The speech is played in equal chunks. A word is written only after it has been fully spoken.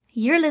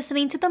You're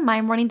listening to the My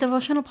Morning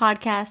Devotional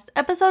Podcast,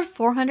 episode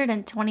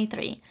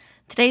 423.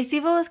 Today's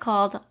Devo is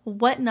called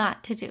What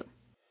Not to Do.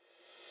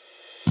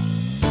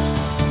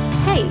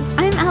 Hey,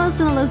 I'm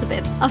Allison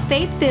Elizabeth, a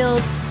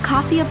faith-filled,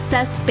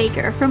 coffee-obsessed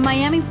baker from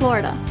Miami,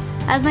 Florida.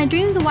 As my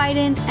dreams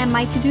widened and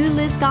my to-do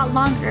list got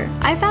longer,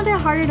 I found it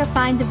harder to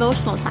find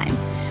devotional time.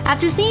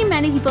 After seeing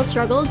many people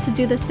struggle to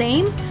do the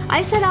same,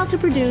 I set out to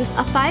produce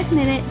a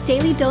 5-minute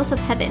daily dose of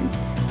heaven.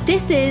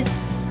 This is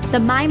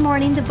the My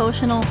Morning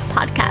Devotional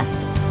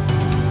Podcast.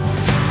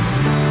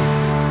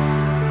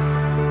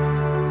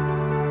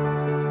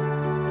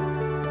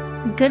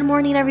 Good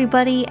morning,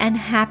 everybody, and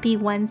happy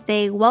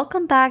Wednesday.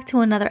 Welcome back to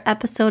another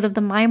episode of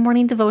the My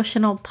Morning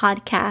Devotional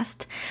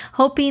Podcast.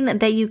 Hoping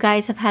that you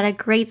guys have had a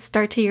great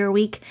start to your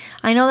week.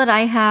 I know that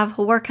I have.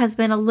 Work has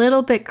been a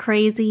little bit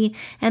crazy,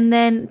 and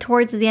then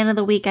towards the end of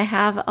the week, I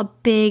have a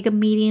big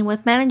meeting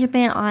with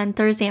management on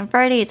Thursday and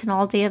Friday. It's an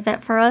all-day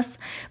event for us,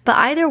 but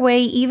either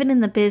way, even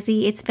in the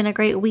busy, it's been a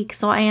great week,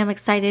 so I am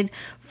excited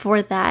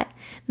for that.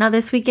 Now,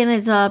 this weekend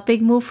is a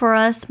big move for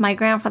us. My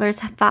grandfather's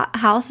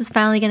house is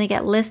finally going to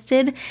get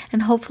listed,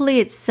 and hopefully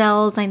it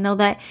sells. I know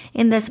that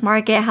in this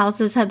market,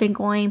 houses have been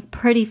going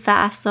pretty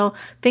fast, so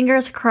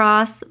fingers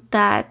crossed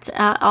that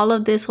all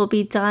of this will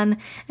be done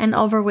and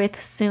over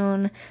with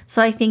soon.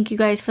 So I thank you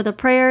guys for the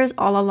prayers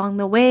all along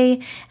the way.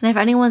 And if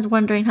anyone's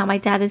wondering how my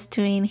dad is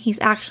doing,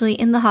 he's actually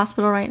in the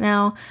hospital right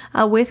now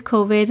with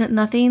COVID.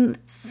 Nothing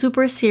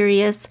super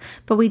serious,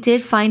 but we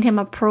did find him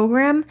a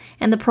program,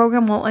 and the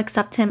program won't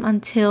accept him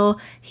until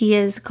he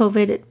is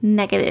COVID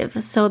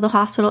negative. So the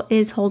hospital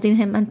is holding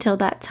him until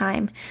that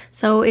time.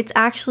 So it's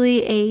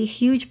actually a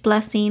huge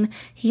blessing.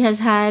 He has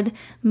had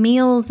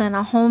meals and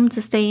a home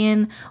to stay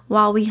in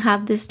while we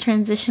have this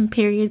transition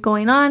period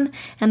going on.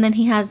 And then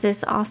he has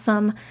this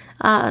awesome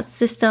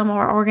system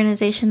or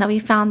organization that we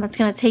found that's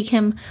going to take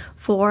him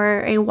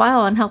for a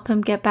while and help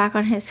him get back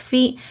on his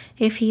feet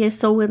if he is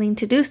so willing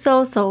to do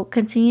so. So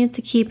continue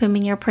to keep him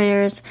in your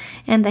prayers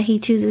and that he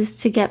chooses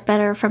to get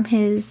better from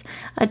his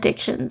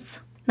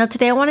addictions. Now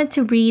today I wanted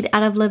to read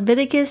out of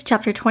Leviticus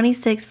chapter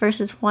 26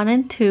 verses 1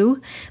 and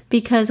 2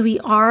 because we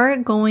are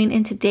going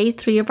into day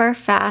 3 of our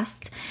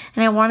fast,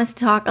 and I wanted to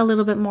talk a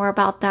little bit more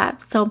about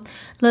that. So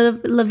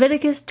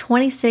Leviticus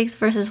 26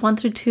 verses 1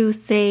 through 2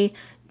 say,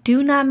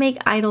 "Do not make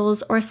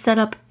idols or set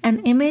up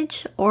an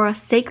image or a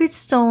sacred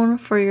stone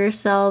for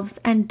yourselves,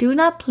 and do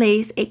not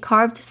place a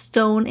carved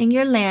stone in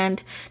your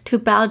land to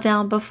bow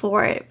down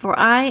before it, for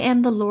I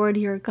am the Lord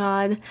your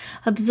God.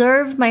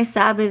 Observe my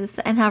Sabbaths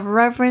and have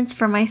reverence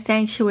for my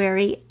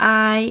sanctuary.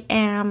 I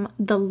am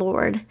the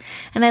Lord."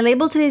 And I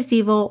labeled today's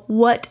Devo,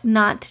 What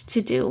Not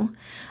to Do.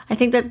 I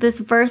think that this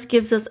verse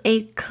gives us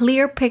a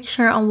clear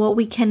picture on what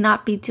we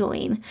cannot be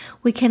doing.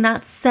 We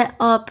cannot set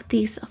up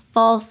these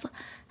false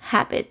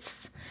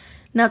habits.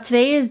 Now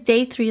today is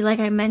day 3, like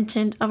I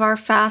mentioned, of our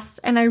fast,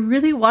 and I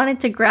really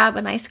wanted to grab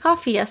a nice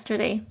coffee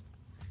yesterday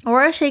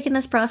or a shaken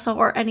espresso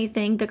or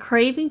anything. The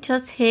craving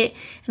just hit,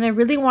 and I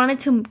really wanted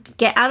to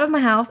get out of my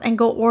house and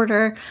go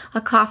order a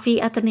coffee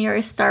at the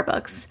nearest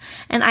Starbucks.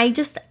 And I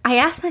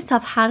asked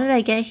myself, how did I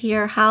get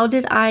here? How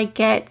did I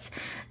get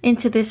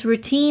into this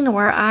routine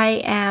where I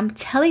am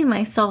telling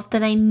myself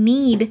that I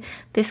need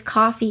this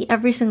coffee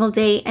every single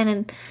day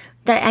and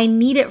that I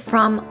need it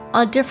from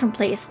a different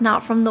place,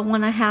 not from the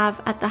one I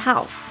have at the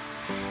house?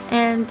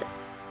 And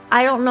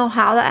I don't know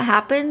how that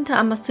happened.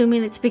 I'm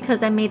assuming it's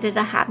because I made it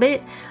a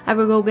habit. I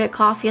would go get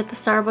coffee at the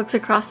Starbucks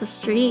across the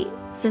street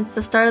since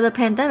the start of the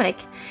pandemic.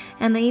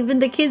 And even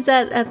the kids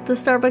at the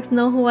Starbucks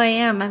know who I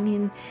am. I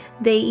mean,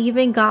 they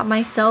even got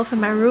myself and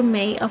my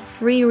roommate a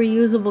free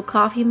reusable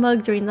coffee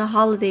mug during the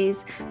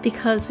holidays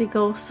because we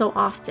go so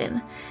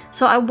often.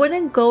 So I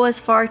wouldn't go as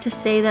far to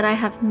say that I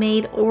have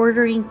made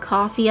ordering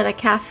coffee at a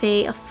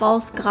cafe a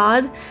false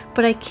god,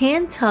 but I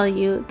can tell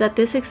you that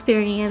this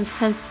experience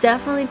has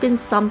definitely been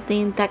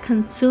something that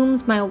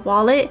consumes my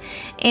wallet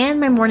and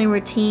my morning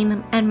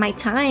routine and my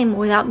time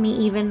without me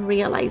even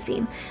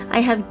realizing.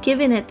 I have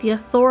given it the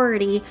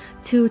authority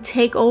to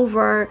take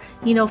over,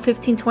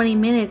 15-20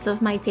 minutes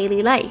of my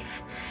daily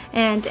life,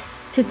 and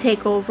to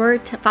take over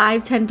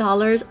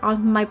 $5-10 off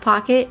my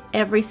pocket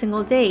every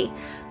single day.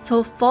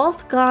 So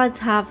false gods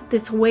have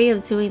this way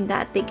of doing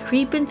that. They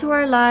creep into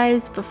our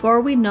lives. Before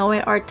we know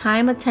it, our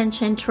time,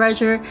 attention,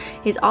 treasure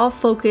is all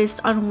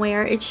focused on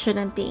where it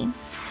shouldn't be.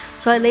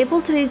 So I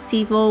labeled today's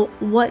Devo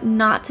What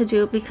Not to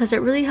Do because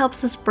it really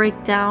helps us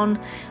break down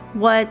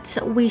what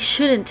we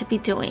shouldn't be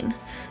doing.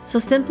 So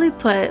simply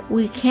put,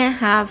 we can't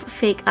have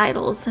fake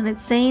idols, and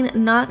it's saying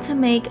not to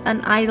make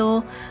an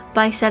idol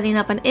by setting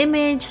up an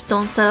image.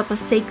 Don't set up a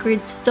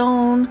sacred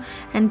stone,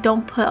 and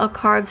don't put a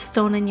carved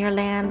stone in your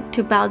land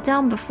to bow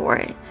down before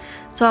it.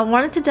 So I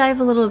wanted to dive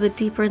a little bit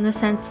deeper in the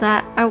sense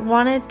that I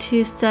wanted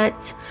to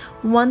set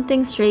one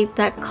thing straight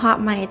that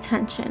caught my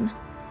attention.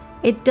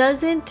 It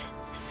doesn't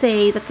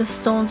say that the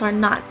stones are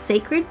not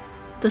sacred.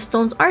 the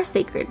stones are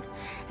sacred.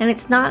 And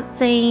it's not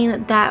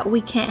saying that we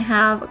can't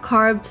have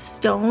carved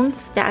stone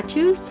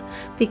statues,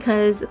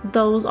 because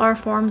those are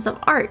forms of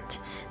art.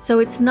 So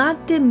it's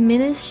not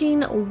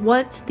diminishing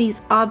what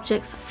these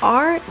objects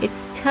are.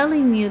 It's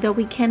telling you that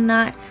we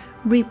cannot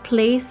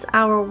replace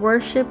our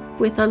worship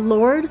with the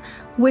Lord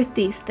with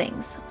these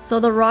things. So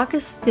the rock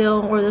is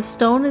still, or the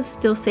stone is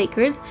still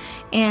sacred,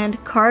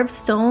 and carved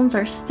stones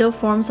are still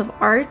forms of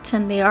art,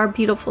 and they are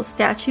beautiful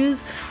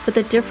statues. But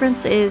the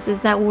difference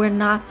is that we're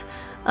not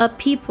a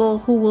people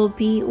who will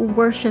be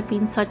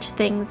worshiping such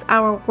things.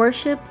 Our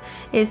worship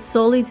is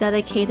solely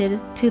dedicated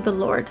to the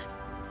Lord.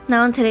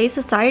 Now, in today's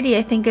society,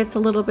 I think it's a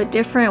little bit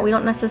different. We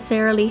don't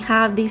necessarily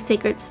have these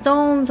sacred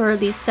stones or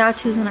these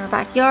statues in our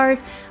backyard.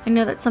 I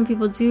know that some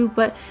people do,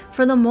 but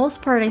for the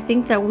most part, I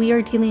think that we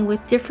are dealing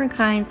with different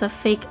kinds of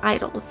fake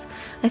idols.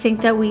 I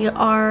think that we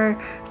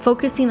are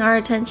focusing our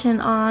attention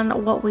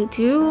on what we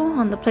do,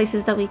 on the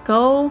places that we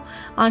go,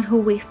 on who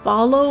we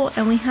follow,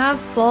 and we have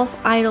false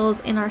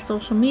idols in our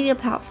social media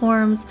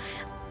platforms,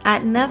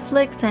 at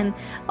Netflix and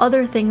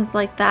other things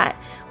like that.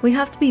 We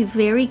have to be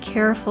very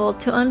careful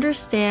to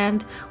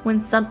understand when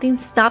something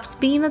stops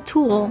being a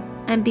tool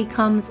and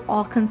becomes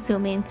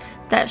all-consuming.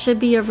 That should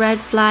be a red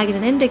flag and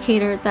an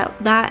indicator that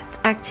that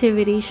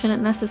activity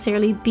shouldn't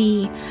necessarily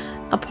be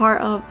a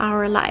part of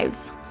our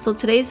lives. So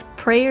today's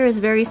prayer is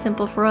very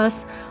simple for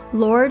us.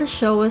 Lord,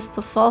 show us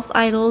the false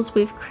idols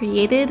we've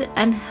created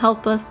and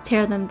help us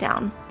tear them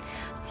down.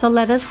 So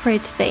let us pray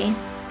today.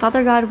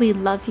 Father God, we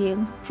love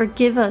you.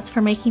 Forgive us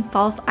for making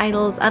false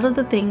idols out of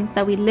the things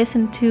that we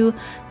listen to,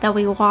 that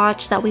we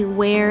watch, that we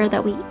wear,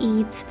 that we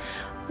eat.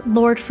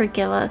 Lord,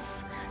 forgive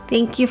us.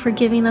 Thank you for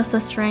giving us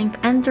the strength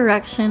and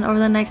direction over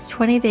the next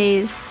 20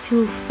 days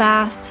to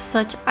fast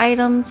such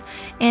items,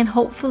 and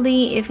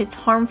hopefully, if it's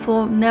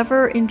harmful,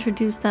 never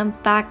introduce them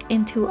back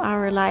into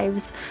our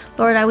lives.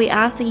 Lord, we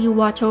ask that you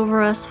watch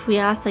over us. We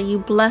ask that you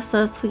bless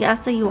us. We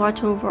ask that you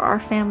watch over our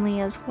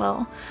family as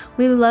well.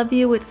 We love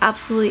you with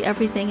absolutely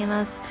everything in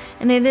us,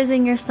 and it is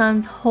in your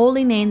Son's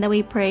holy name that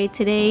we pray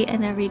today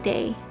and every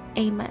day.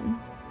 Amen.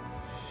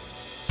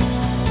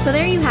 So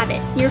there you have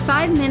it, your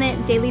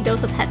 5-minute daily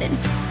dose of heaven.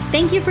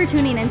 Thank you for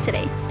tuning in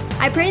today.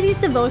 I pray these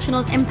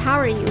devotionals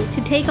empower you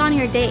to take on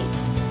your day.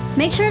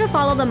 Make sure to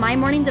follow the My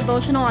Morning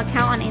Devotional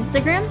account on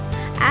Instagram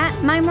at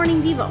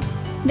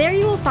MyMorningDevo. There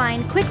you will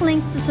find quick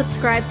links to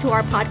subscribe to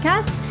our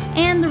podcast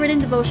and the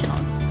written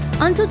devotionals.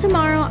 Until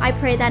tomorrow, I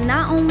pray that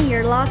not only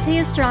your latte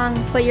is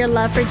strong, but your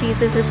love for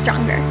Jesus is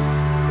stronger.